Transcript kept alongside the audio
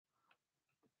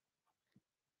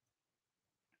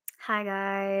Hi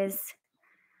guys.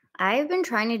 I've been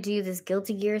trying to do this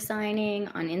Guilty Gear signing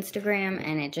on Instagram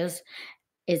and it just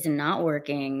is not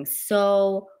working.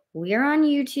 So we're on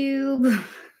YouTube.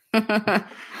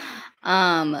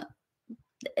 um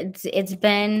it's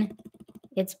been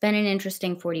an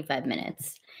interesting 45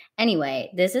 minutes.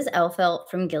 Anyway, this is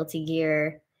Elphelt from Guilty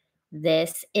Gear.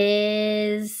 This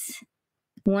is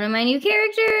one of my new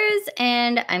characters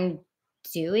and I'm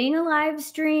doing a live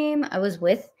stream. I was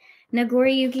with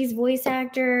Nagori Yuki's voice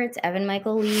actor. It's Evan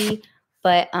Michael Lee,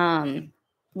 but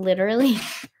literally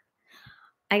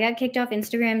I got kicked off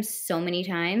Instagram so many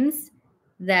times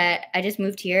that I just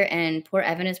moved here and poor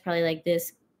Evan is probably like,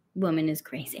 this woman is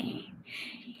crazy.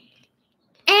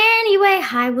 Anyway,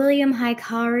 hi William, hi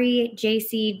Kari,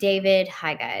 JC, David,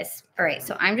 hi guys. All right,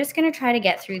 so I'm just gonna try to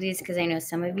get through these because I know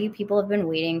some of you people have been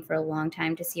waiting for a long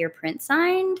time to see your print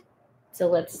signed. So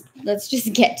let's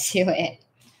just get to it.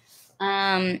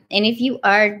 And if you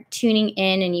are tuning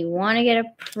in and you want to get a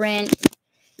print,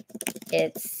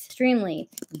 it's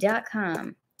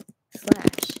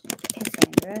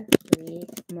streamly.com/Cassandra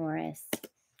Lee-Morris.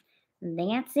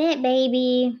 That's it,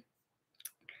 baby.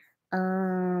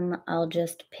 I'll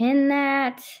just pin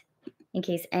that in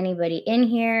case anybody in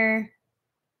here.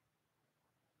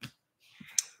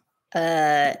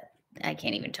 I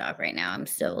can't even talk right now. I'm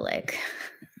so like,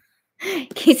 in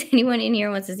case anyone in here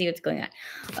wants to see what's going on.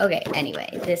 Okay, anyway,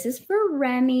 this is for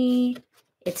Remy.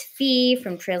 It's Fee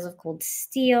from Trails of Cold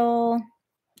Steel.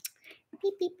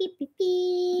 Beep, beep, beep, beep,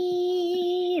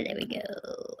 beep. There we go.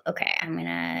 Okay, I'm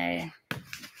gonna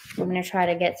try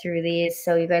to get through these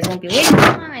so you guys won't be waiting too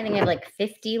long. I think I have like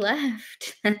 50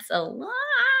 left. That's a lot.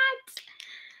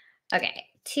 Okay,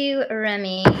 to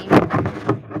Remy.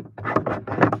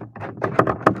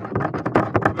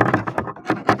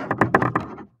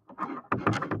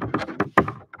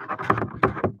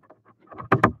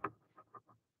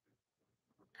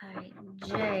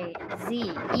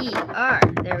 I-J-Z-E-R.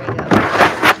 There we go.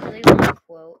 Really long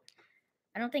quote.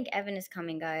 I don't think Evan is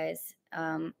coming, guys.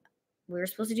 We were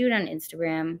supposed to do it on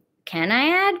Instagram. Can I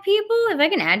add people? If I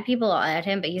can add people, I'll add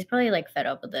him, but he's probably like fed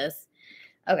up with this.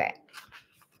 Okay.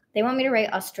 They want me to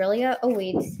write Australia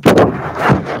awaits.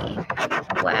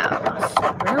 Wow,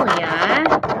 Australia.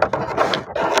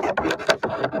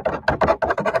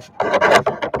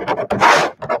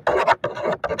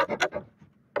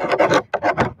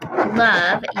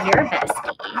 Love your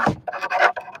bestie.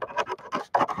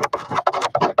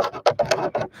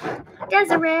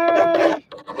 Desiree.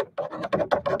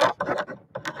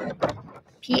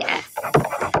 P.S.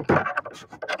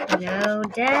 No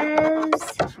Des,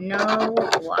 no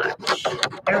watch.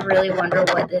 I really wonder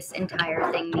what this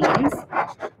entire thing means.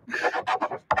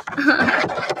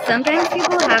 Sometimes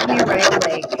people have me write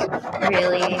like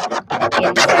really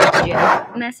inside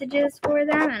joke messages for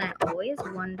them, and I always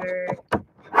wonder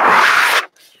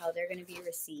how they're going to be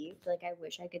received. Like, I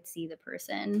wish I could see the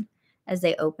person as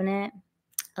they open it.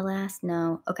 Alas,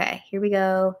 no. Okay, here we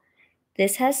go.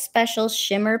 This has special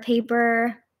shimmer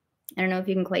paper. I don't know if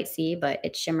you can quite see, but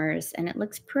it shimmers and it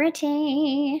looks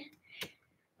pretty.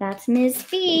 That's Ms.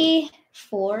 Fee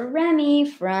for Remy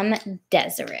from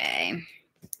Desiree.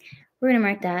 We're going to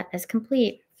mark that as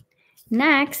complete.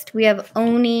 Next, we have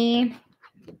Oni.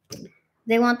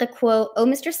 They want the quote, "Oh,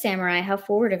 Mr. Samurai, how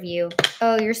forward of you.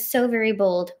 Oh, you're so very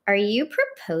bold. Are you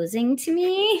proposing to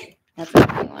me?" That's a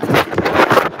funny one.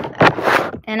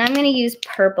 And I'm going to use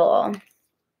purple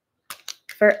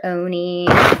for Oni.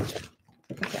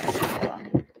 Okay.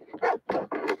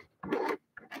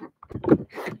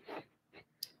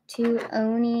 To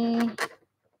Oni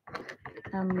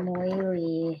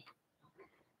Amoili.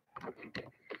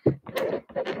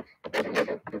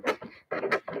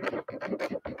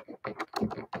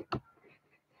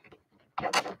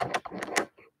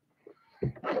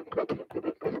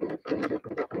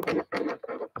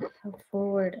 How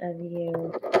forward of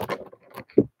you.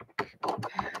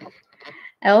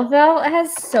 Elphelt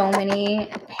has so many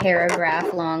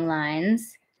paragraph long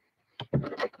lines.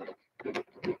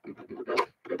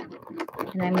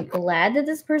 And I'm glad that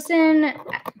this person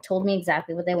told me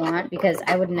exactly what they want because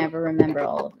I would never remember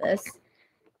all of this.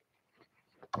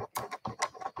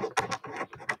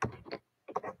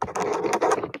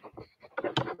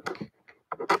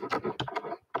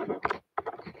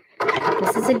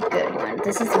 This is a good one.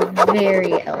 This is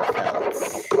very Elphelt.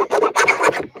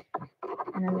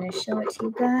 And I'm going to show it to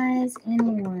you guys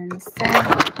in 1 sec.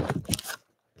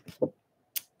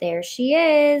 There she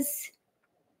is.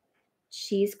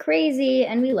 She's crazy,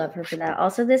 and we love her for that.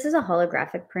 Also, this is a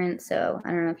holographic print, so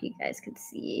I don't know if you guys could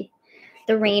see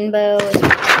the rainbow.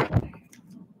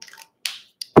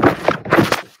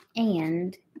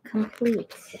 And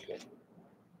complete.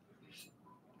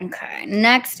 Okay,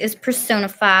 next is Persona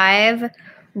 5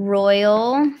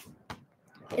 Royal.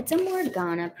 It's a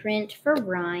Morgana print for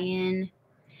Ryan.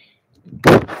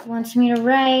 Wants me to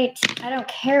write, I don't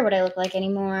care what I look like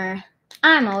anymore.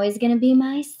 I'm always going to be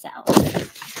myself.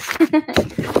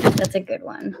 That's a good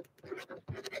one.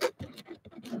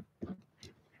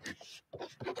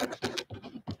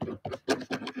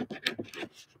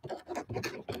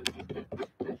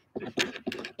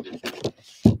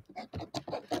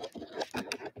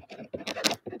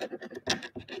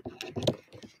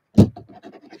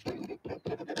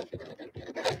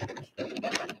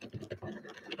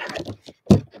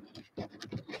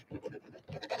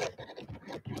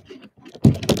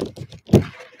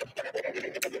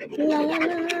 La, la,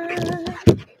 la.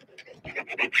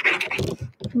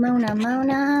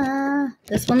 Mona.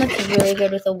 This one looks really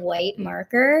good with a white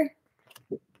marker.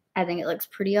 I think it looks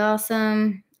pretty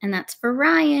awesome. And that's for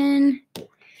Ryan.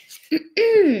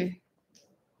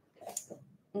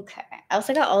 Okay. I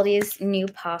also got all these new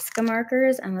Posca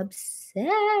markers. I'm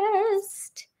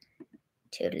obsessed.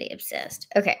 Totally obsessed.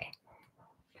 Okay.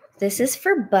 This is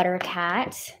for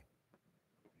Buttercat.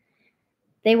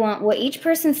 They want what each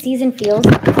person sees and feels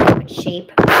would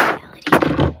shape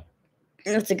reality.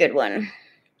 That's a good one.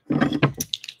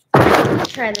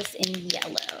 Let's try this in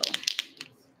yellow.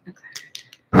 Okay.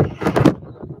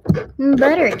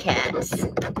 Buttercat.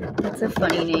 That's a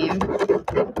funny name.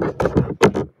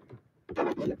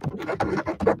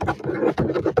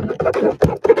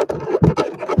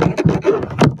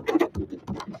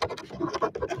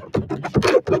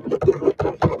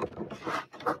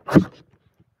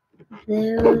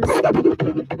 Those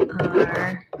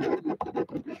are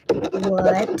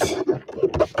what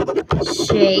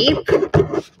shape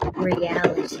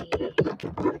reality.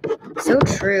 So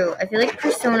true. I feel like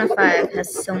Persona 5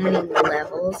 has so many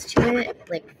levels to it,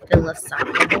 like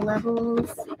philosophical levels.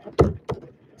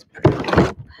 It's pretty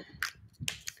dope.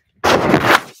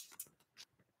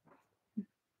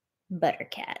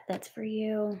 Buttercat, that's for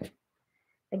you.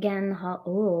 Again,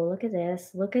 oh, look at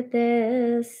this. Look at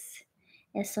this.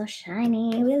 It's so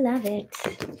shiny. We love it.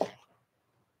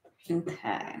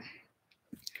 Okay.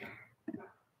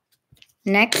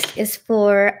 Next is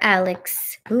for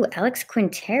Alex. Ooh, Alex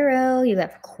Quintero. You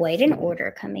have quite an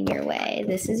order coming your way.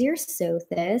 This is your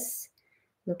Sothis.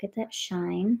 Look at that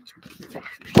shine.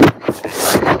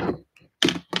 I'm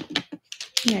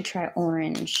going to try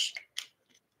orange.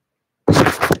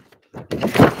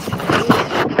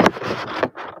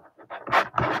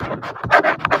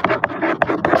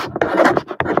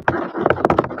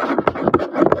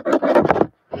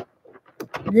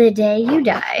 The Day You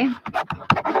Die.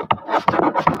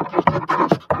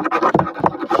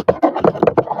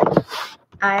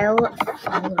 I'll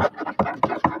follow.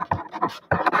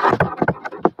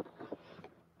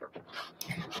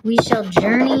 We shall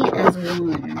journey as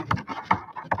one.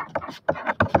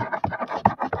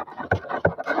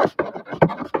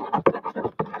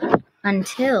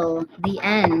 Until the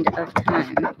end of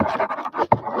time.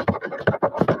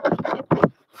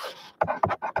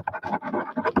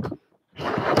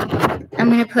 I'm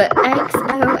going to put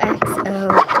XOXO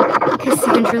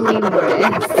Cassandra Lee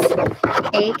Morris,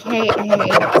 a.k.a.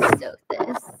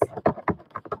 Sothis.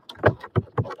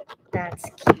 That's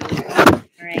cute.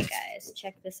 All right, guys,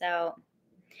 check this out.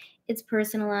 It's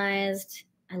personalized.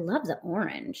 I love the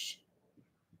orange.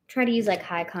 Try to use like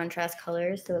high contrast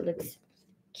colors so it looks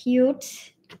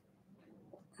cute.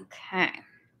 Okay.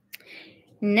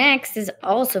 Next is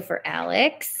also for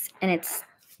Alex, and it's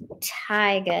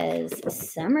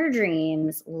Tyga's Summer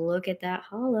Dreams. Look at that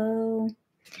hollow.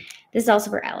 This is also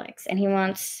for Alex, and he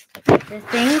wants the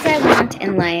things I want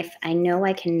in life I know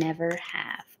I can never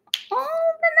have. Oh,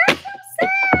 then that's so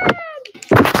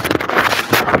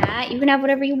sad. Yeah, you can have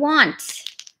whatever you want.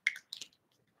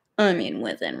 I mean,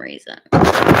 within reason.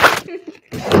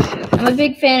 I'm a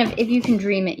big fan of if you can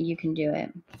dream it, you can do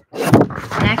it.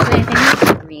 And actually, I think I'm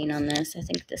going to green on this. I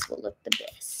think this will look the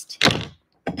best.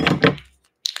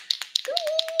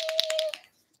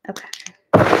 Okay.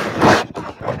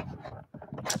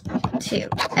 To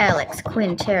Alex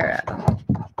Quintero.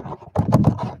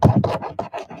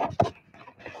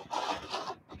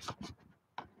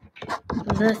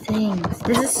 The things.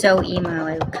 This is so emo.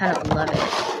 I kind of love it.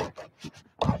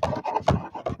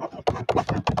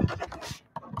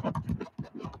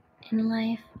 In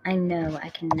life, I know I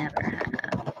can never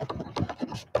have.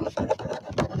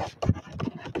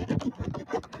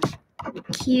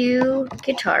 Cue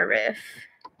guitar riff.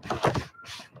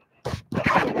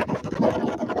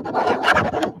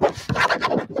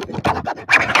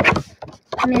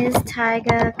 Ms.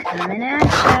 Tyga coming at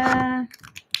ya.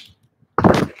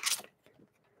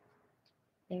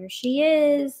 There There she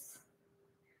is.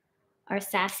 Our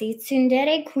sassy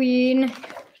tsundere queen.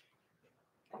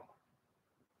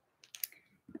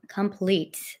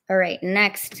 Complete. All right,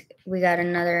 next we got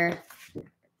another Morgana.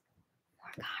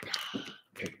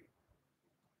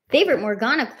 Favorite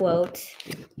Morgana quote.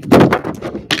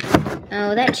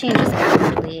 Oh, that changes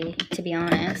hourly, to be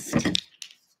honest.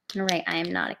 All right, I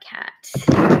am not a cat.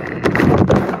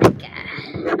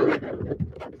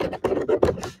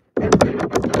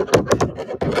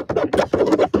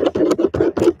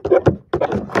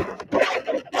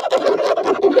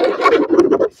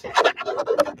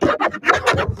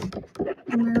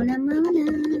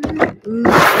 Mona. Ooh,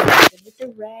 good with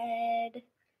the red.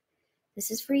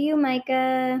 This is for you,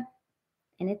 Micah.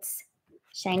 And it's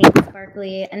shiny and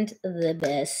sparkly and the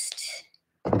best.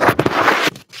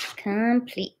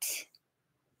 Complete.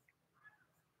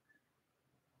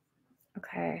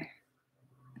 Okay.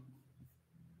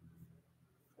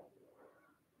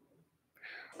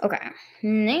 Okay.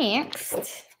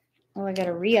 Next. Oh, I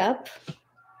gotta re-up.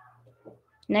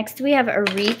 Next, we have a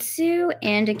Ritsu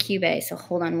and a Cube. So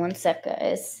hold on one sec,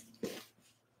 guys.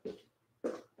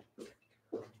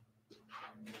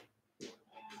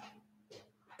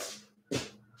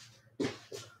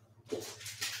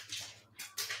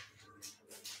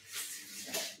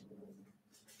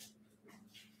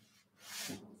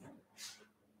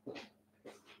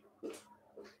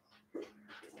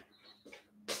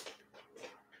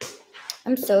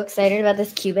 I'm so excited about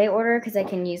this Cube order because I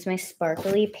can use my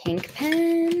sparkly pink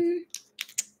pen.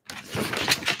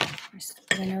 I'm just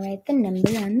gonna write the number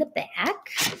on the back.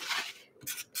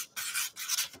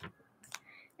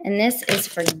 And this is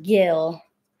for Gil.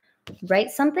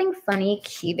 Write something funny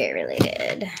Cube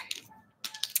related.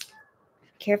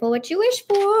 Careful what you wish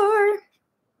for.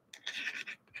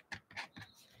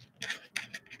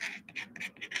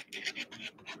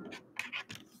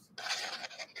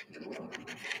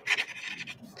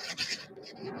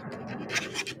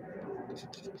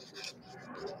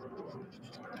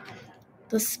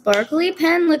 The sparkly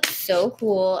pen looks so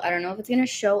cool. I don't know if it's going to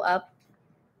show up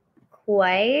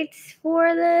quite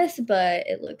for this, but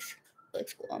it looks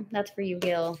cool. That's for you,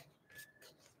 Gil.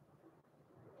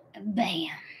 Bam.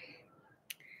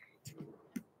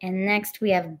 And next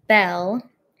we have Belle,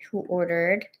 who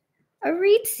ordered a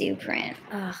Ritsu print.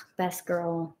 Ugh, best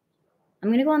girl. I'm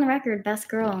going to go on the record, best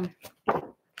girl.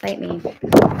 Fight me.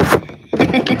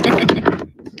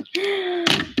 An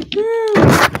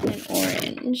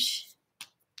orange.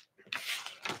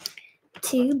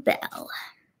 To Belle.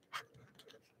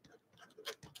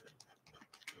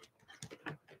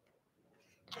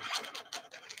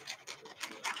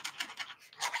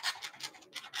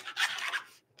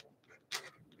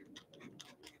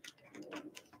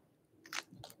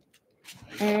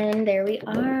 And there we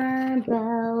are.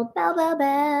 Belle.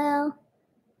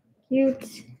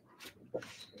 Cute.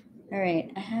 All right,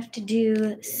 I have to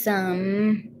do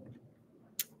some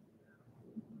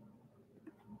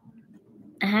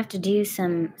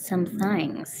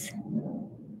things.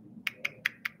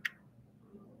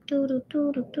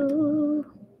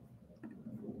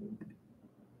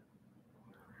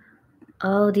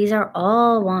 Oh, these are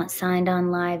all signed on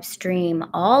live stream.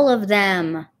 All of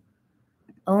them.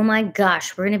 Oh my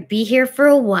gosh, we're going to be here for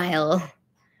a while. All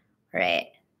right.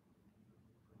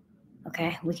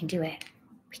 Okay, we can do it.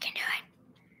 We can do it.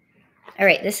 All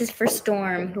right, this is for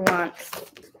Storm, who wants,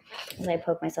 as I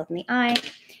poke myself in the eye,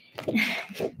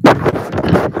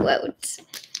 quote.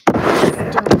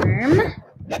 Storm.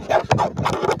 Bam.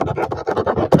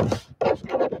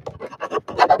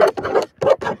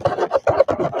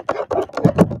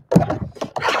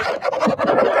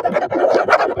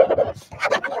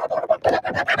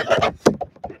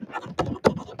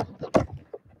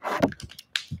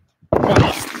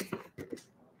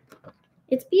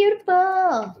 It's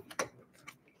beautiful.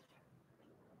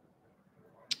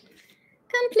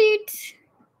 Complete.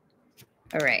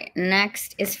 All right,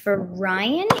 next is for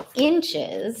Ryan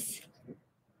Inches,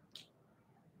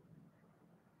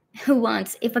 who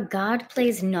wants, if a god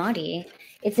plays naughty,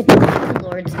 it's a the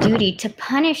Lord's duty to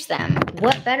punish them.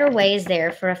 What better way is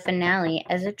there for a finale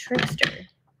as a trickster?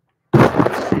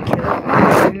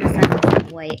 I'm going to sign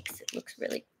with white because it looks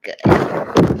really good. Okay.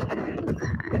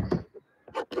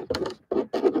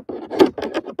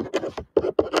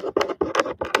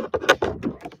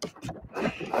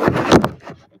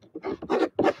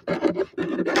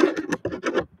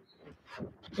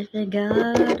 If a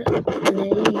god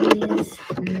plays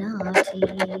naughty.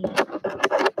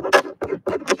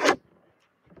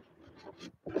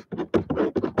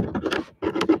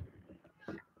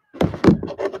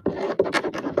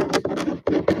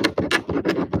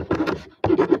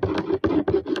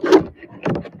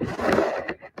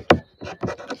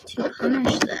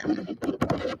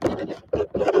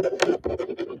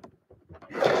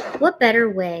 better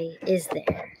way is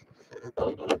there?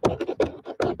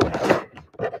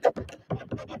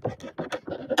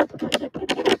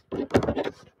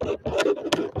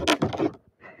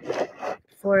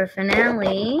 For a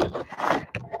finale,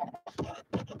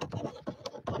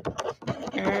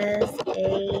 as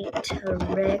a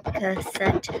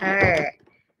trickesetter.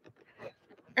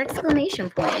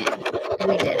 Exclamation point.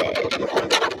 We did it.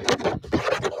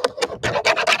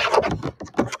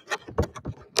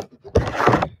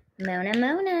 Mona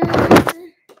Mona.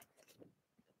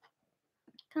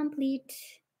 Complete.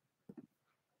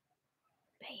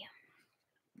 Bam.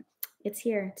 It's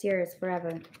here. It's yours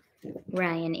forever.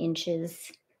 Ryan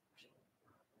Inches.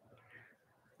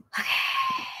 Okay.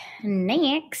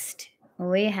 Next,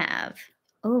 we have...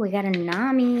 Oh, we got a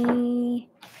Nami.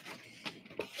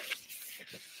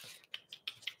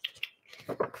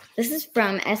 This is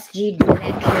from SG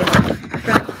Nick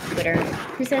from Twitter,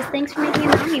 who says, thanks for making a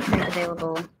Nami print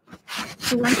available.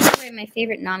 Who wants to write my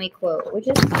favorite Nami quote, which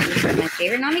is fun. My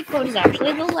favorite Nami quote is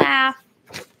actually the laugh,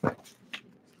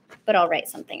 but I'll write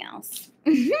something else.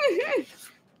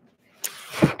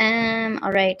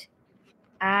 All right.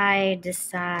 I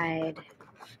decide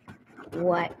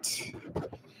what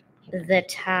the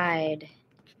tide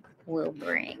will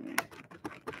bring.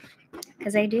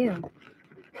 Because I do.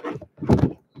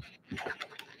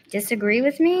 Disagree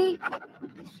with me?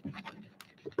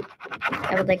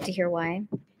 I would like to hear why.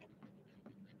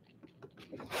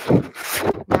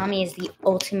 Nami is the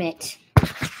ultimate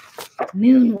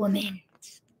moon woman.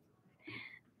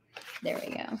 There we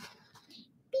go.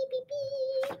 Beep, beep, beep.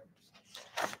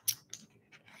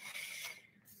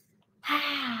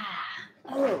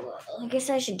 Oh, I guess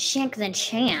I should chant the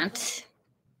chant.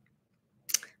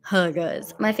 Hi,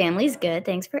 guys. My family's good.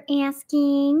 Thanks for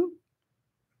asking.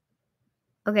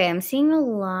 Okay, I'm seeing a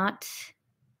lot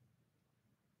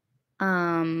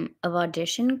of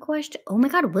audition questions. Oh my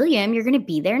God, William, you're going to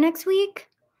be there next week?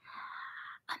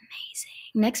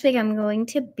 Amazing. Next week, I'm going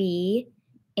to be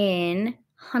in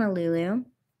Honolulu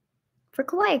for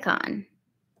KawaiiCon.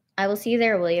 I will see you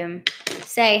there, William.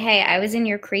 Say, hey, I was in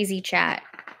your crazy chat,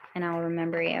 and I'll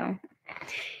remember you.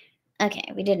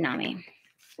 Okay, we did Nami.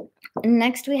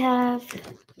 Next, we have...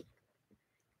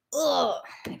 Oh,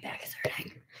 my back is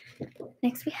hurting.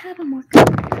 Next, we have a more...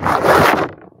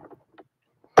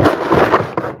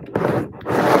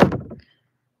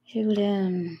 Jiggle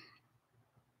down.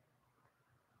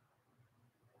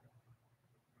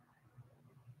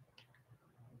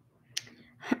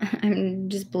 I'm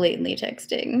just blatantly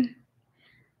texting.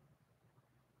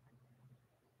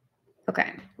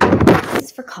 Okay. This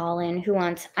is for Colin, who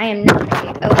wants... I am not...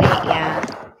 Oh, wait, yeah.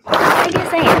 I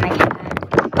guess I am. I get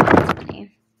that. That's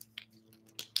funny.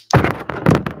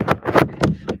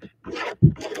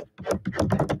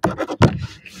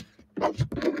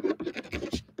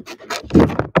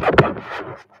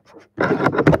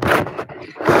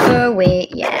 Oh,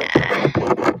 wait, yeah.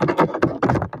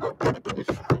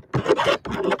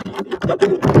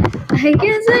 I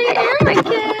guess I am a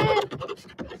cat.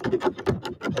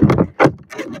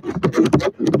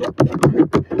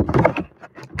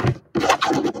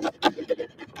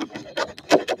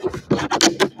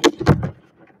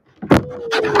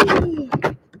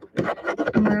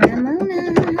 Mona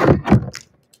Mona.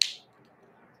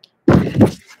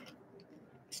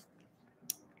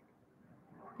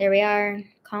 There we are.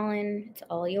 Colin, it's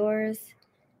all yours.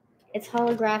 It's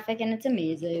holographic and it's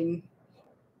amazing.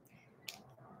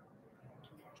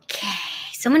 Okay.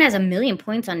 Someone has 1,000,000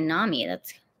 points on Nami.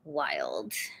 That's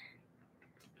wild.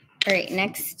 All right,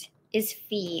 next is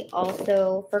Fee,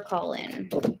 also for Colin.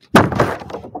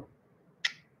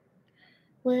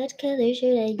 What color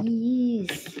should I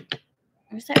use?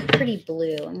 Where's that pretty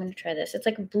blue? I'm going to try this. It's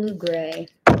like a blue-gray.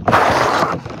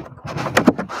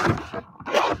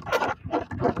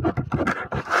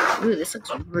 Ooh, this looks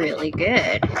really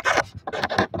good.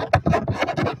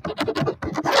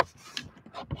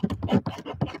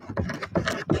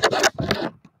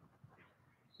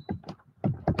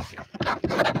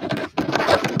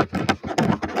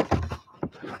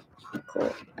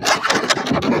 Cool.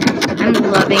 I'm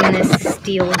loving this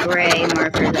steel gray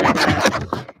marker that I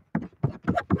got.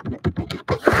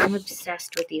 I'm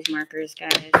obsessed with these markers,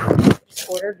 guys. Just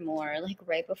ordered more, like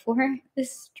right before the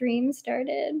stream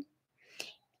started.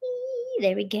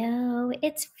 There we go.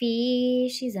 It's Fee.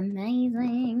 She's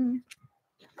amazing.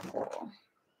 Cool.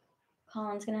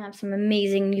 Colin's going to have some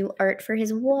amazing new art for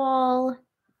his wall.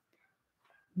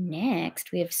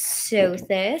 Next, we have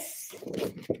Sothis.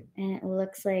 And it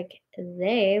looks like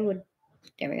they would...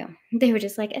 There we go. They were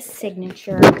just like a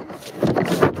signature.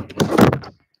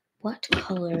 What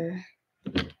color?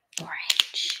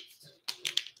 Orange.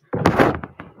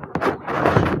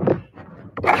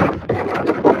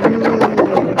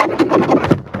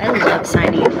 I love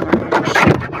signing in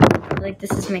orange. Like,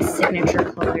 this is my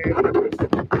signature color.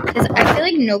 Because I feel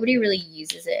like nobody really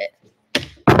uses it.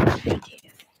 I do.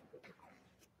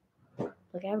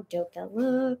 Look how dope that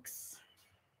looks.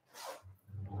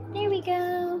 There we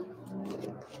go.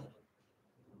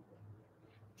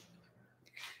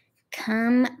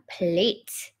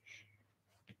 Complete.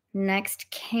 Next,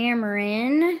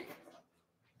 Cameron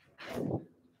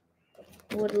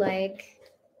would like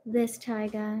this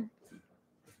taiga.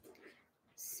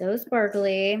 So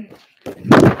sparkly.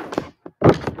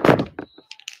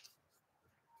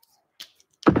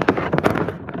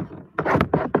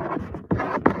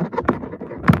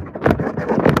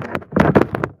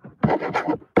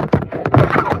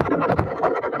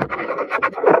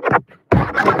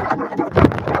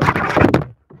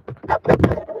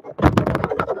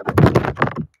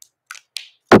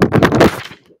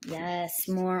 Yes,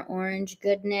 more orange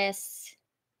goodness.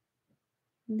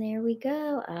 There we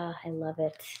go. Ah, I love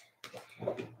it.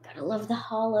 Gotta love the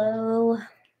hollow.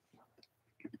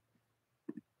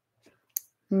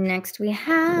 Next, we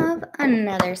have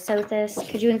another Sothis.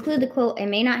 Could you include the quote, "I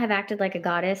may not have acted like a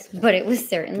goddess, but it was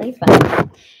certainly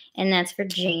fun." And that's for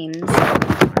James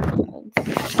Arnold.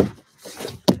 Okay.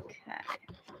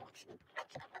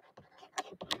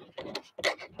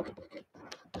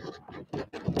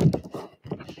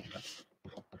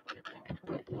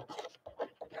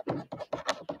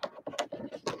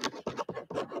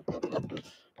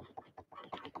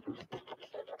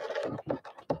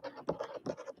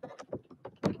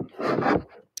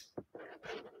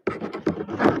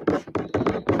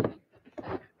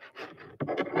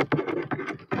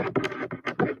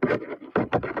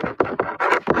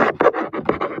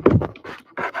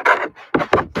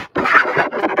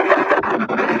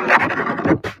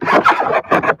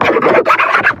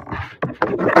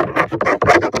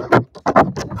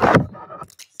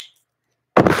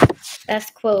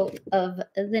 Best quote of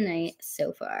the night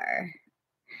so far.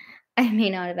 I may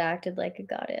not have acted like a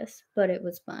goddess, but it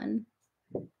was fun.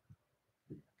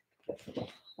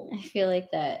 I feel like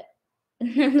that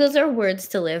those are words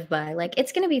to live by. Like,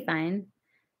 it's going to be fine.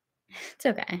 It's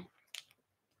okay.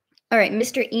 All right,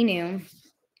 Mr. Inu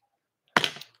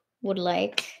would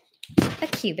like a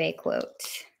Cube quote.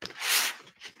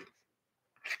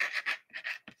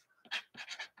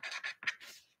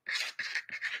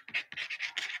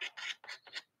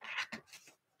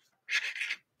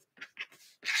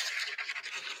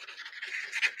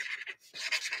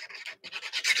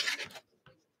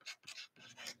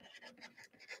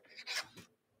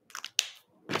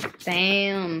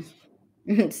 Bam.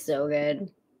 It's so good.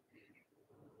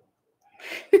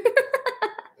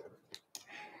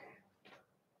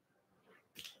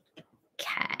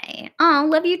 Okay. Oh,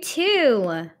 love you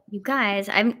too. You guys,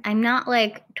 I'm not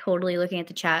like totally looking at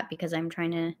the chat because I'm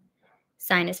trying to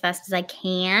sign as fast as I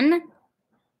can.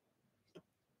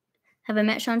 Have I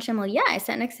met Sean Schimmel? Yeah, I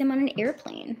sat next to him on an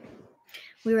airplane.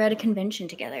 We were at a convention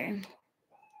together.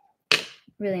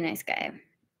 Really nice guy.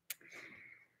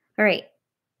 All right.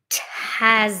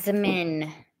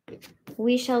 Tasman.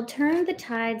 We shall turn the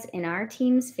tides in our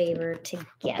team's favor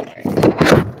together.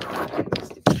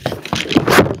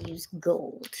 We'll use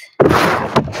gold.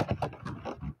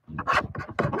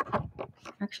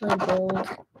 Actually, gold.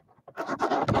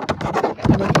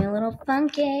 Looking a little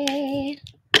funky.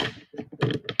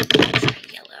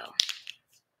 Yellow.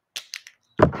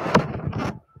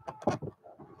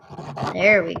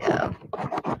 There we go.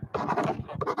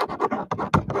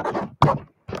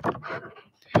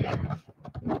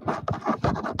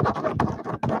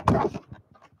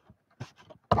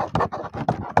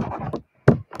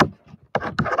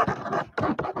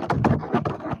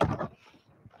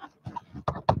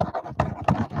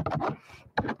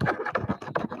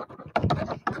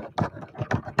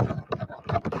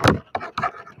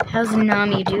 How's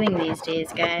Nami doing these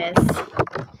days, guys?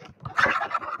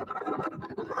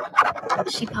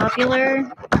 Is she popular?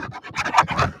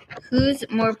 Who's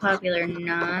more popular,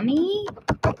 Nami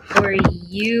or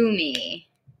Yumi?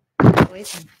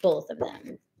 Always both of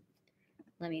them.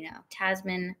 Let me know.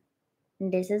 Tasman,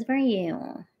 this is for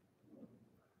you.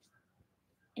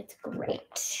 It's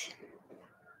great.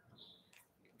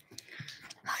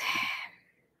 Okay.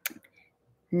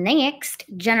 Next,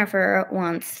 Jennifer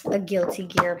wants a Guilty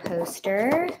Gear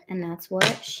poster, and that's what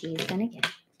she's gonna get.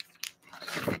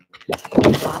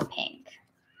 In hot pink.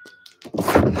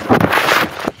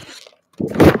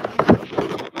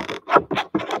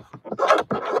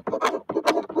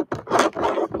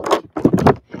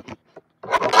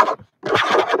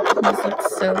 This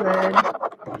looks so good.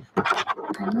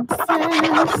 I'm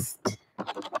obsessed.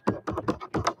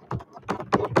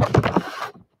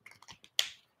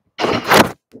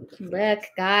 Look,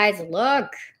 guys,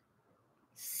 look.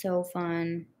 So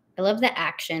fun. I love the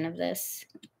action of this.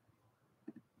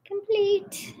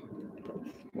 Complete.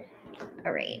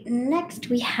 All right, next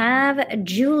we have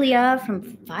Julia from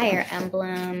Fire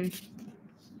Emblem.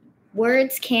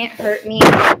 Words can't hurt me.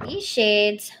 These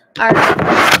shades are...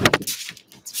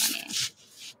 It's funny.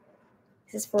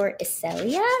 This is for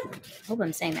Iselia? I hope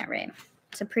I'm saying that right.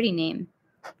 It's a pretty name.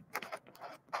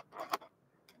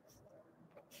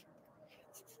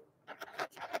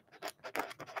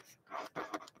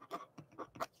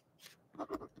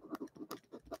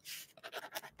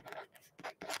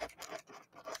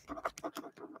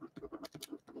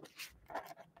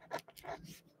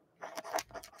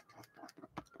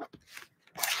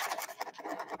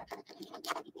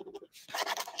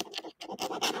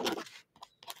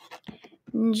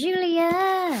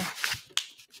 Julia.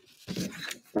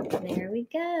 There we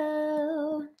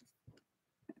go.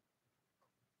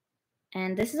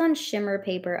 And this is on shimmer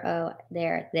paper. Oh,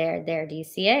 there. Do you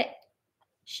see it?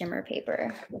 Shimmer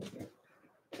paper.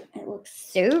 It looks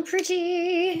so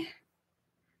pretty.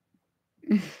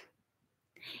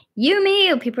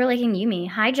 Yumi. Oh, people are liking Yumi.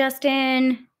 Hi,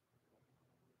 Justin.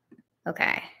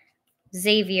 Okay.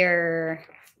 Xavier.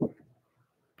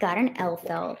 Got an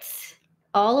Elphelt.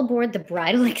 All aboard the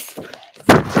Bridal Express.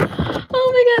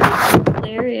 Oh my god, that's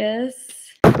hilarious.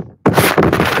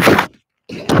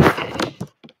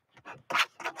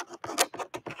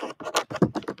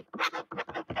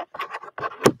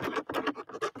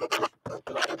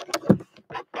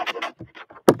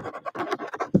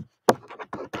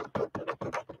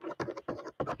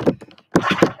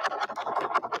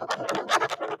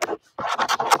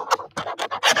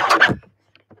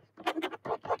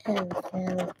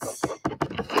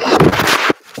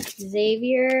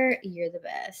 Xavier, you're the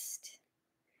best.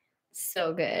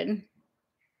 So good.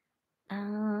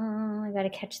 Oh, I gotta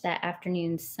catch that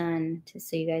afternoon sun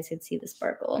so you guys could see the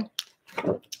sparkle.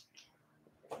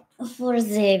 For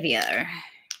Xavier.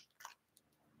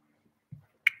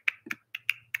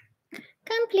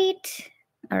 Complete.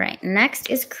 All right, next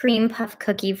is cream puff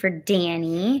cookie for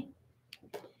Danny.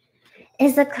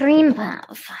 Is a cream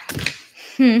puff.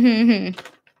 I'm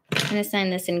gonna sign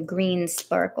this in green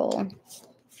sparkle.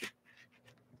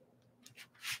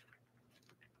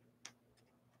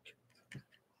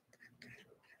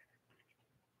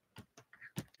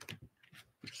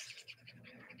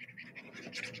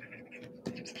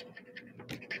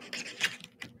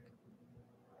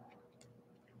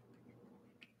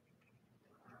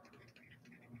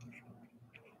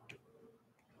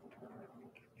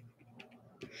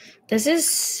 This is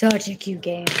such a cute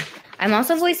game. I'm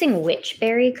also voicing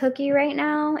Witchberry Cookie right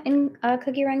now in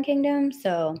Cookie Run Kingdom.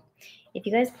 So if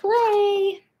you guys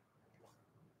play,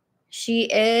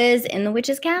 she is in the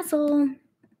Witch's Castle.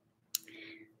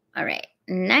 All right.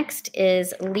 Next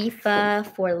is Leafa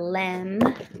for Lem.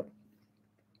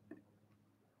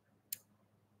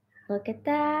 Look at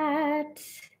that.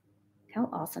 How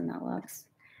awesome that looks.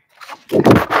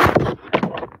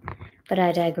 But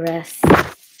I digress.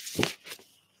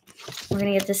 We're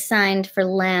going to get this signed for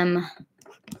Lem.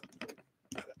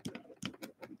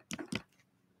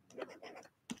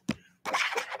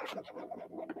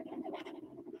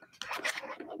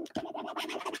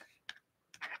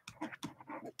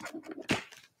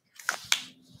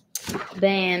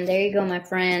 Bam, there you go, my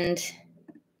friend.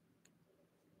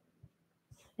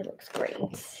 It looks great.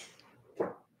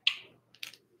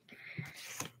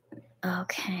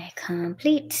 Okay,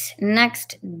 complete.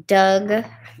 Next, Doug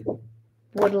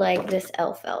would like this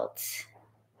Elphelt.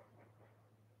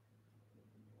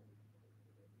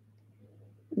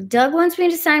 Doug wants me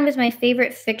to sign with my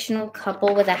favorite fictional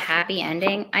couple with a happy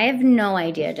ending. I have no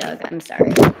idea, Doug. I'm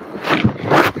sorry.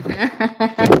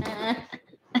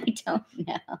 I don't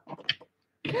know.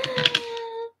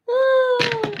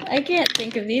 I can't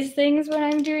think of these things when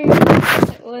I'm doing it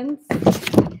at once.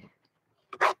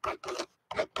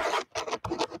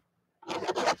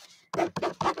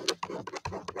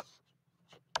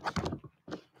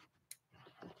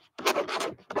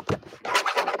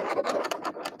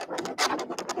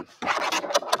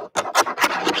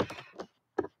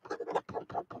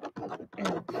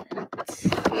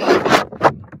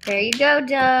 There you go,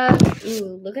 Doug.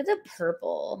 Ooh, look at the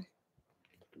purple.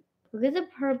 Look at the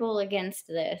purple against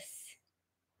this.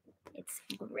 It's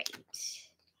great.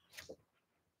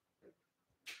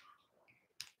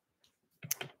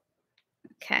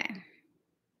 Okay.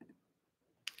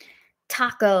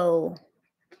 Taco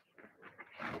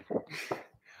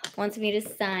wants me to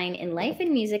sign in life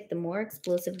and music, the more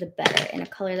explosive, the better, in a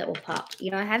color that will pop.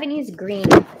 You know, I haven't used green,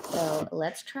 so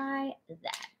let's try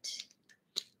that.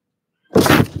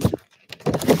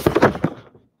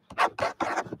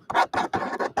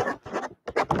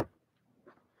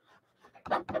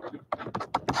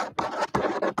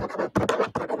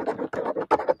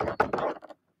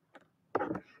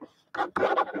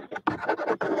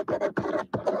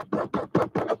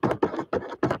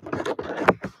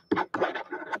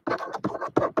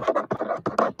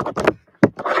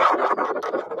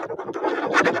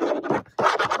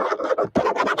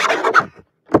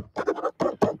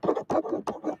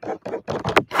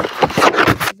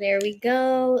 There we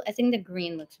go. I think the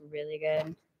green looks really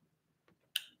good.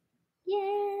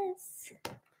 Yes.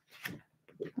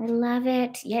 I love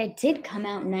it. Yeah, it did come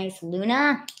out nice,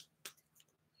 Luna.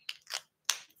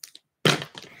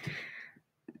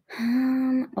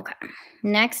 Okay.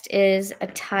 Next is a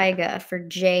Taiga for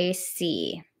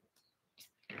JC.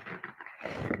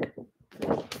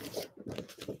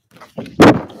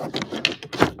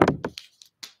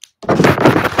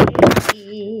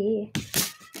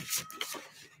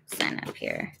 Sign up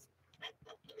here.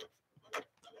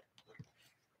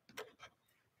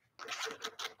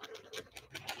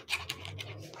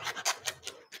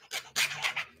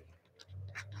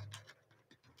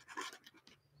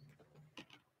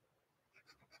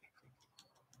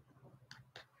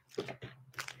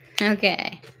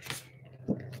 Okay.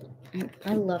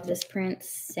 I love this print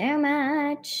so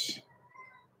much.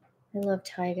 I love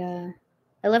Taiga.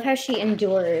 I love how she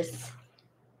endures.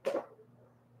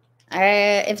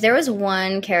 If there was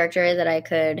one character that I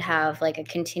could have like a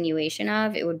continuation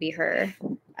of, it would be her.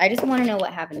 I just want to know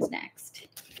what happens next.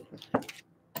 All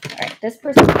right, this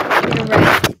person to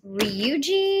write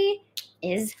Ryuji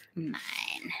is mine.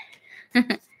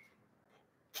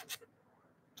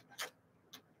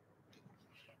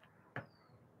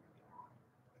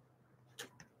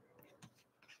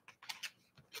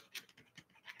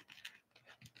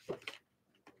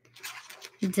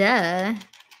 Duh.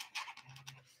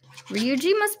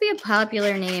 Ryuji must be a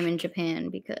popular name in Japan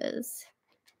because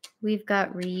we've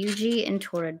got Ryuji in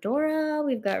Toradora.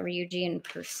 We've got Ryuji in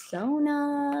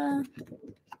Persona.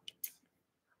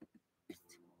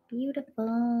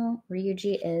 Beautiful.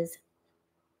 Ryuji is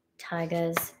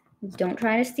Taiga's. Don't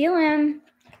try to steal him.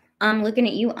 I'm looking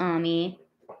at you, Ami.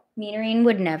 Minarine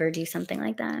would never do something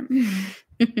like that.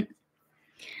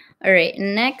 All right,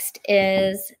 next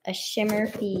is a shimmer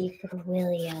fee for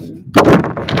William.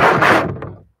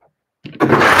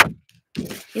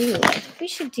 Ooh, I think we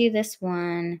should do this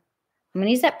one. I'm going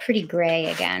to use that pretty gray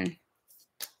again.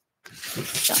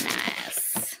 So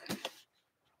nice.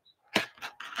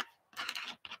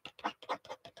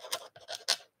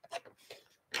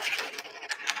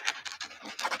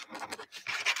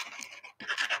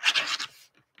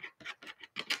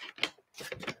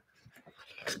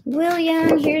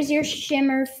 William, here's your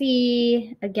shimmer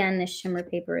fee. Again, this shimmer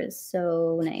paper is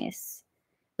so nice.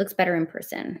 Looks better in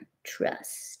person.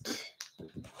 Trust.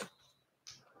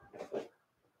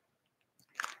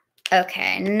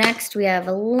 Okay, next we have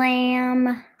a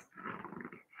lamb.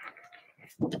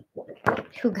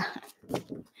 Who got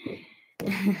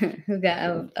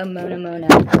a Mona Mona?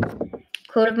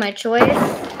 Quote of my choice.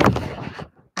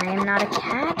 I am not a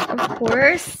cat, of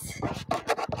course.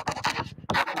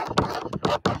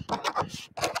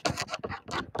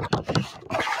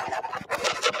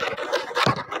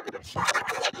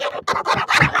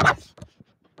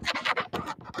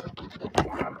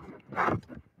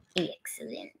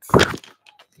 Excellent.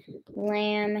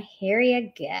 Lamb, here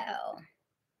you go.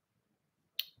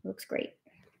 Looks great.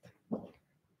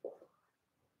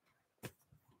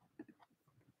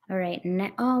 All right.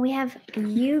 Oh, we have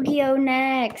Yu-Gi-Oh!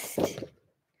 Next.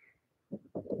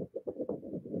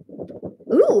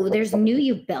 Ooh, there's new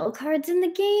Yubel cards in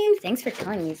the game. Thanks for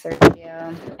telling me,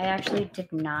 Sergio. I actually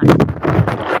did not know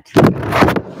that.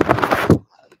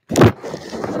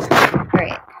 All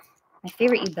right. My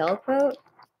favorite Yubel quote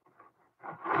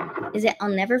is it, "I'll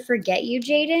never forget you,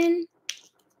 Jaden."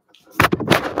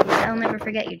 I'll never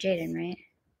forget you, Jaden, right?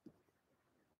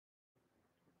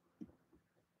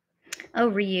 Oh,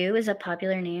 Ryu is a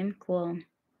popular name. Cool.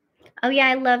 Oh, yeah,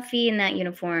 I love Fee in that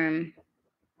uniform.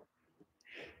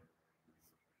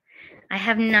 I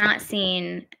have not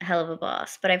seen Hell of a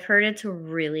Boss, but I've heard it's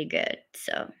really good,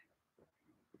 so.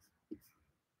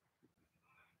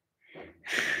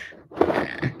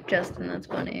 Justin, that's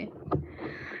funny.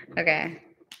 Okay.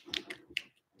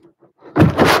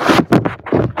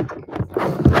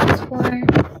 This for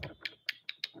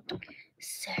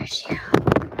Sergio.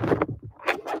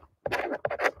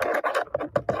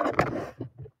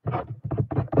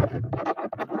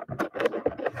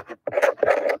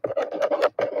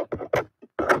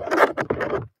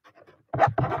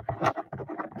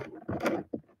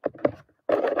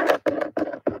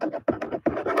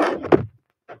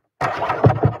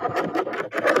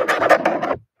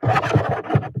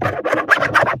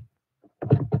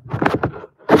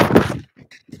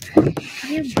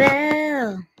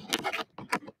 Yubel.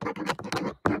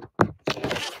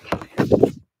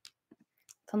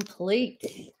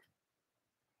 Complete.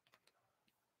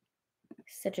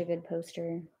 Such a good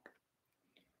poster.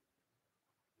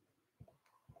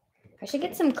 I should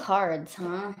get some cards,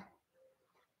 huh?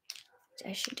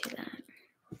 I should do that.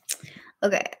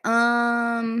 Okay.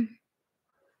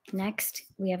 Next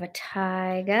we have a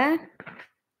tiger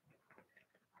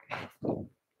for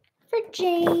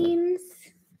James.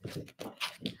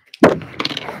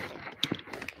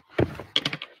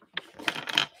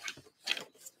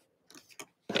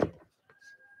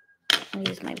 I'll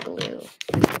use my blue.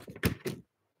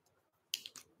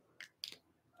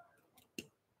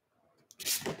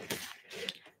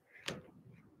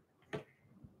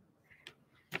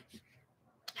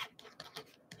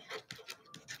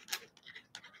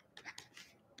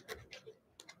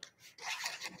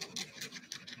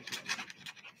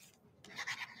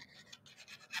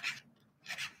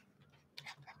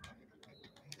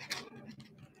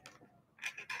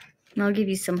 And I'll give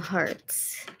you some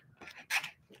hearts.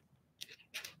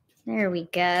 There we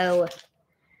go.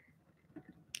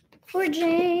 For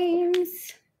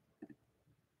James.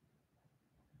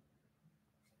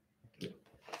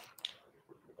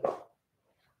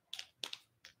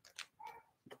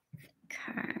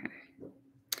 Okay.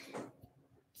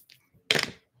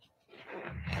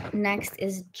 Next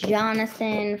is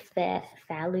Jonathan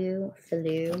Fallu.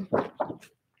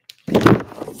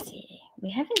 Let's see. We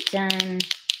haven't done.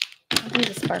 I'll do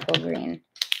the sparkle green.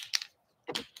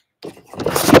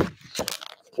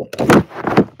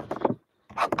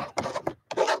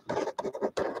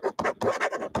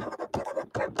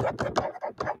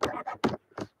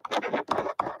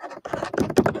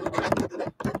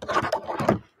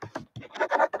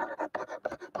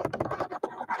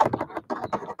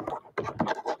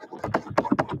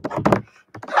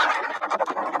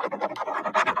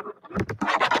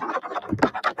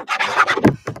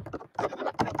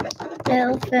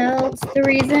 Elphelt's the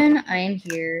reason I am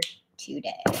here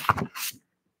today.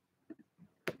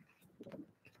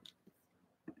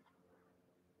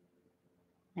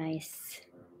 Nice.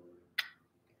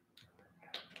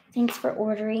 Thanks for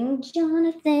ordering,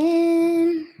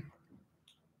 Jonathan.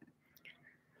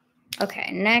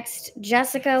 Okay, next,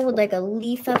 Jessica would like a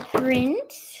Leafa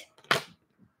print.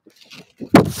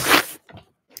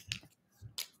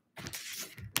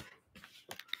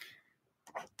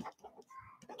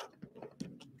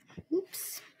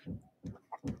 Oops.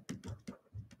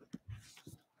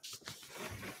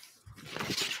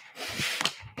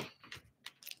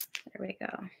 There we go.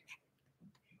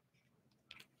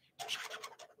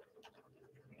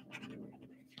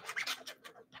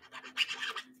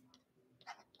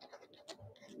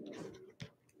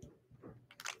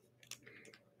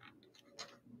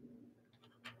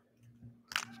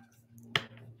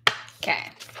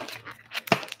 Okay.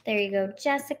 There you go,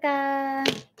 Jessica.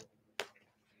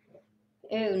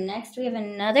 Oh, next we have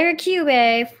another cube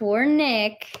for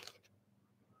Nick.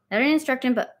 I didn't instruct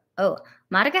him, but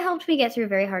Monica helped me get through a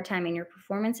very hard time, and your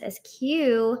performance as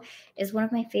Q is one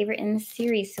of my favorite in the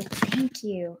series, so thank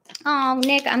you. Oh,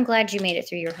 Nick, I'm glad you made it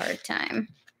through your hard time.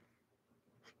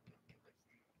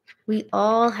 We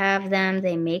all have them.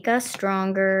 They make us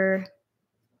stronger.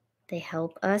 They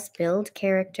help us build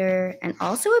character and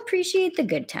also appreciate the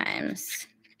good times.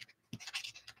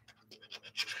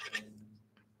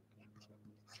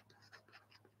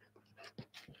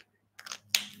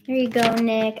 There you go,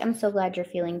 Nick. I'm so glad you're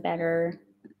feeling better.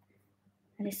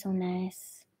 That is so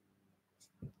nice.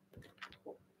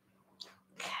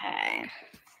 Okay.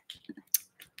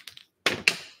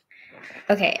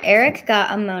 Okay, Eric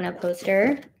got a Mona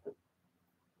poster.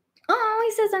 Oh,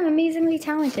 he says I'm amazingly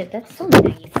talented. That's so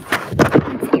nice.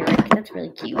 Thanks, Eric. That's really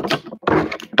cute.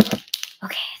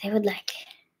 Okay, they would like.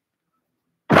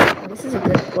 Oh, this is a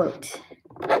good quote.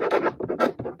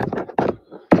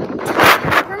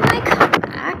 For my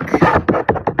comeback.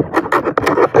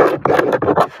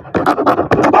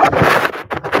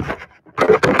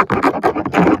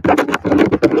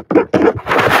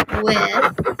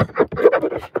 With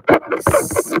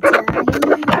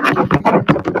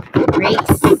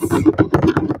grace.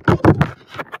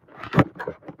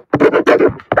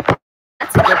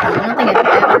 That's a good one. I don't think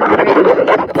I've ever written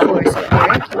that before. So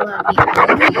Eric, you will have the only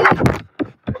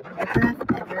paragraph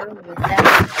ever with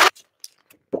that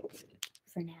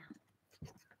for now.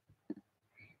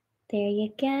 There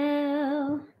you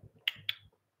go.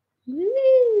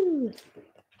 Woo!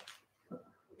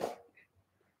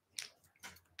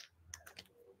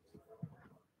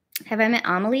 Have I met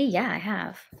Amelie? Yeah, I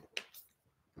have.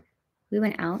 We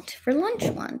went out for lunch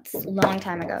once, a long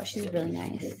time ago. She's really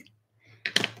nice.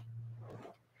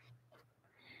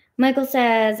 Michael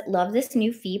says, love this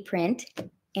new fee print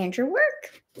and your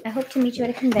work. I hope to meet you at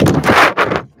a convention.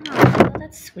 Oh,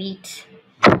 that's sweet.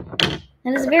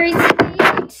 That is very sweet.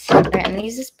 All right, I'm going to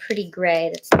use this pretty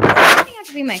gray. That's turning out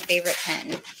to be my favorite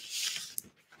pen.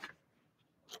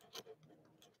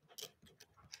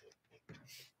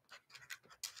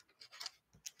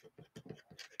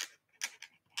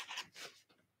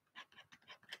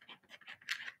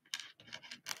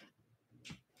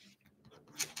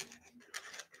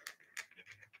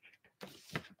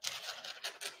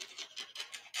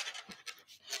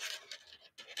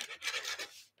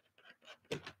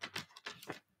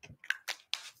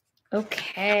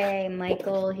 Okay,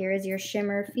 Michael, here is your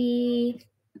shimmer fee.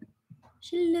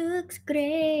 She looks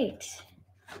great.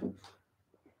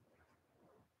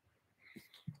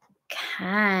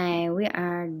 Okay, we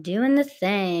are doing the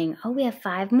thing. Oh, we have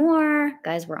 5 more.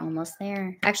 Guys, we're almost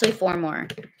there. Actually, 4 more.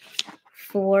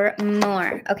 4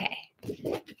 more. Okay.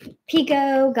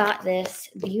 Pico got this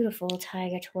beautiful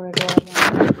Tiger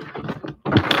Toradora one.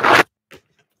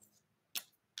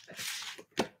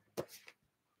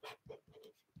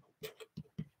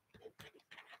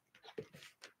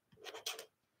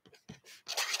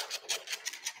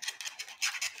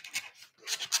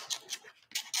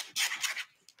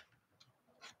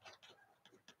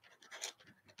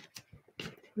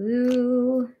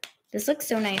 Ooh, this looks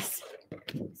so nice.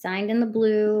 Signed in the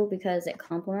blue because it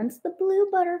complements the blue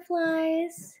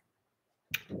butterflies.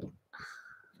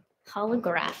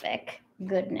 Holographic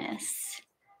goodness.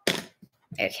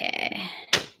 Okay.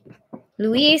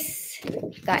 Luis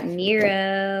got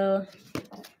Nero.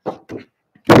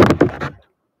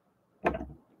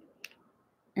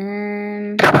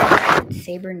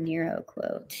 Saber Nero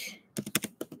quote.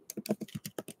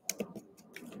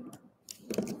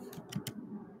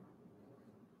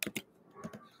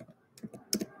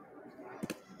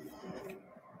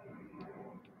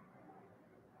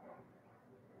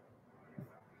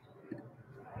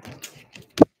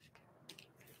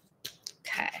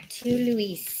 Okay, to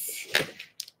Luis.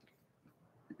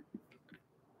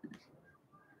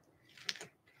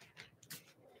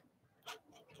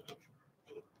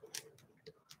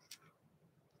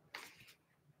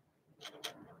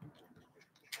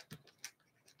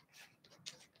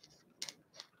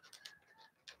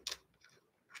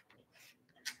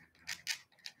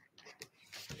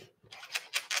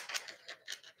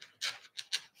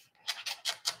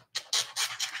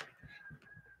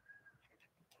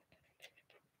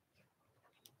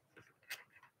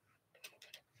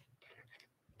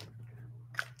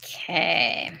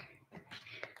 Okay.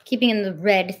 Keeping in the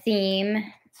red theme.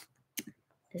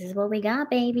 This is what we got,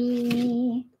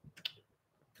 baby.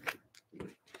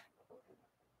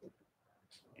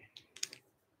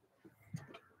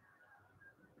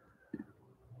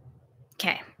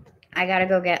 Okay. I gotta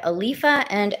go get a Leafa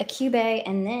and a Cube,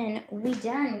 and then we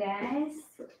done, guys.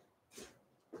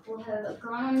 We'll have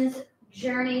gone on this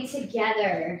journey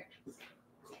together.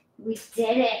 We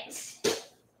did it.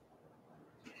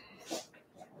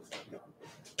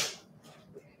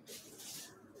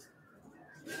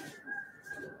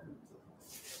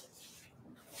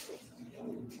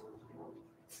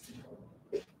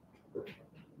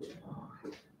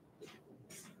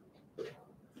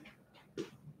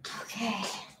 Okay.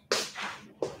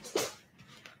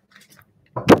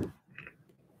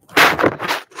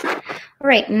 All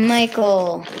right,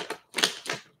 Michael.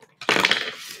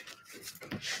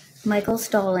 Michael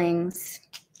Stallings.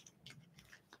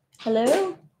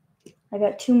 Hello? I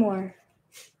got 2 more.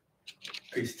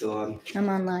 Are you still on? I'm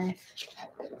on live.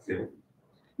 Yeah.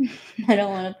 I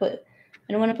don't want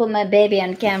to put my baby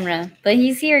on camera, but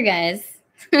he's here, guys.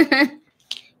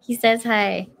 He says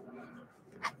hi.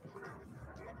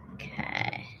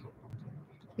 Okay.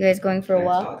 You guys going for a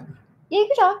walk? Talk? Yeah, you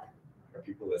can talk. Are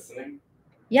people listening?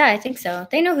 Yeah, I think so.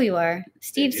 They know who you are.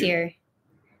 Steve's here.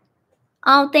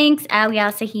 Oh, thanks,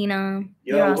 Alia Sahina.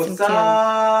 Yo, You're awesome what's up?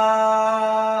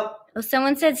 Oh,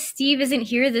 someone said Steve isn't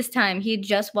here this time. He had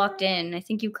just walked in. I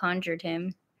think you conjured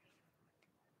him.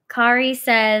 Kari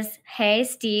says, hey,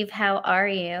 Steve, how are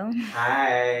you?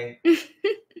 Hi.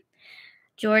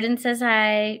 Jordan says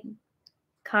hi.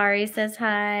 Kari says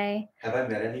hi. Have I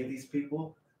met any of these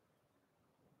people?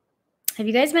 Have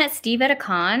you guys met Steve at a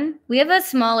con? We have a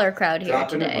smaller crowd here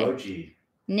Drop an today. emoji.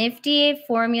 Nifty,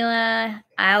 Formula,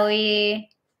 Owie,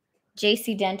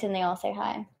 JC Denton, they all say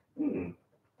hi.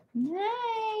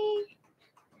 Hi.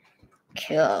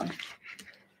 Cool.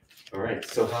 All right.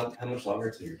 So how much longer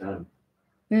till you're done?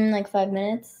 Like 5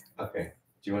 minutes. Okay.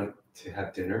 Do you want to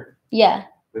have dinner? Yeah.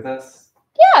 With us?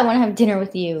 Yeah, I want to have dinner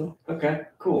with you. Okay,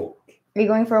 cool. Are you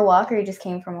going for a walk or you just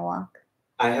came from a walk?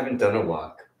 I haven't done a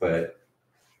walk, but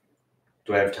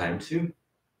do I have time to?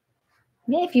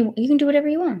 Yeah, if you can do whatever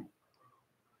you want.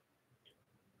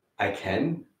 I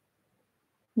can?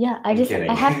 Yeah, I kidding.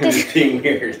 have to. It's being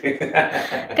weird.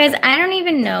 Guys, I don't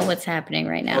even know what's happening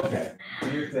right now. Okay,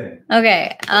 do your thing.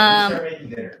 Okay. Start making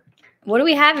dinner. What are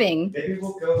we having? Maybe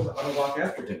we'll go on a walk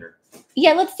after dinner.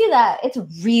 Yeah, let's do that. It's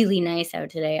really nice out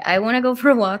today. I want to go for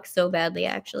a walk so badly,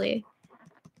 actually.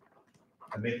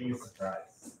 I'm making a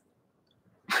surprise.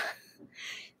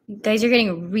 You guys are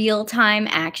getting real-time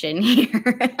action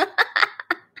here.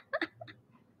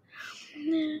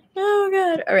 Oh,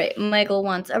 God. All right, Michael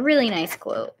wants a really nice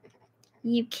quote.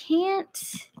 You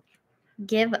can't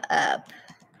give up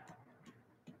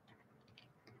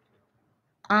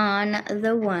on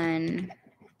the one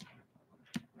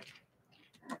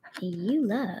you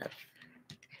love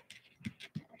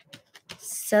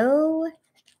so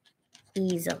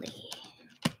easily.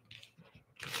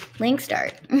 Link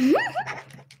start.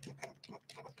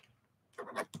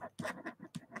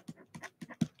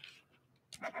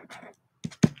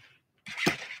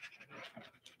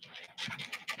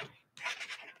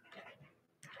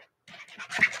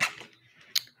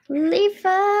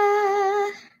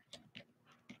 Leafa.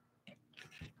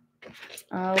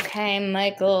 Okay,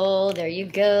 Michael. There you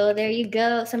go. There you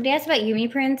go. Somebody asked about Yumi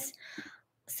prints.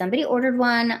 Somebody ordered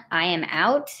one. I am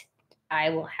out. I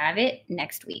will have it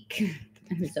next week.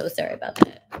 I'm so sorry about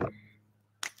that.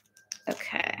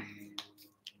 Okay.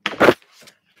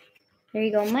 There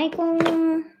you go,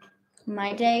 Michael.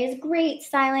 My day is great.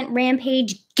 Silent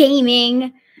Rampage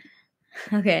Gaming.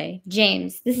 Okay,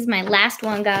 James. This is my last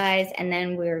one, guys, and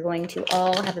then we're going to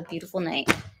all have a beautiful night.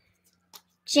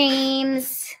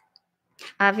 James.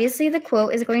 Obviously, the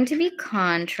quote is going to be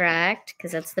contract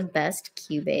because that's the best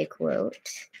Cube quote.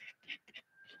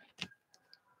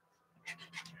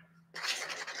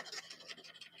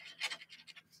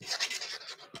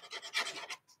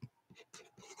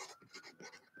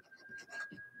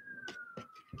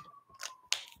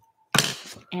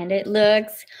 And it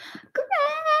looks great.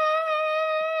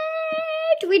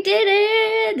 We did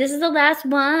it. This is the last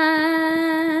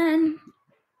one.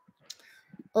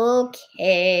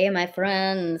 Okay, my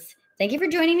friends. Thank you for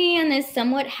joining me on this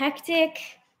somewhat hectic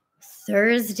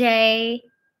Thursday,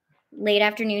 late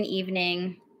afternoon,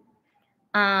 evening.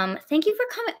 Thank you for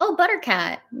coming. Oh,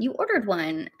 Buttercat, you ordered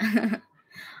one.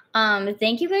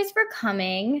 Thank you guys for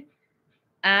coming.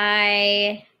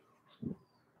 I'm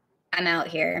out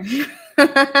here.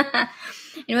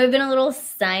 I've been a little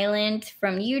silent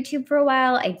from YouTube for a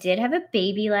while. I did have a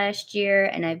baby last year,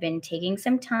 and I've been taking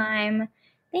some time.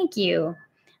 Thank you.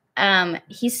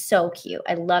 He's so cute.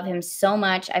 I love him so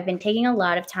much. I've been taking a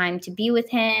lot of time to be with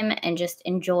him and just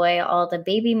enjoy all the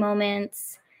baby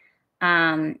moments.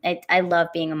 I love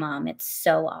being a mom. It's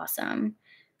so awesome.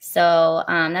 So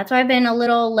that's why I've been a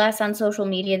little less on social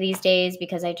media these days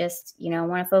because I just,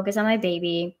 want to focus on my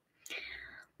baby.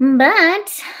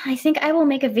 But I think I will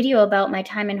make a video about my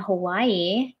time in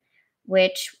Hawaii,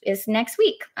 which is next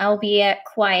week. I'll be at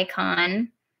QuaiCon.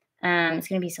 It's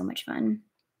going to be so much fun.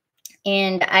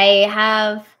 And I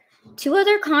have 2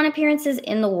 other con appearances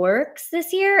in the works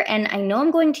this year, and I know I'm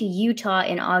going to Utah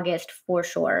in August for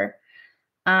sure.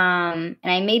 And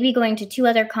I may be going to 2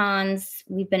 other cons.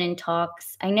 We've been in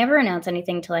talks. I never announce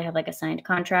anything until I have like a signed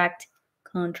contract.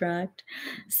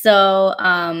 So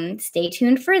stay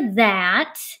tuned for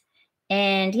that.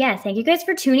 And yeah, thank you guys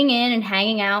for tuning in and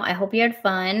hanging out. I hope you had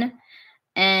fun.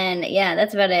 And yeah,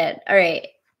 that's about it. All right.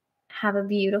 Have a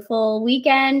beautiful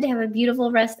weekend. Have a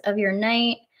beautiful rest of your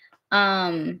night.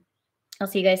 I'll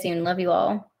see you guys soon. Love you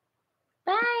all.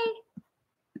 Bye.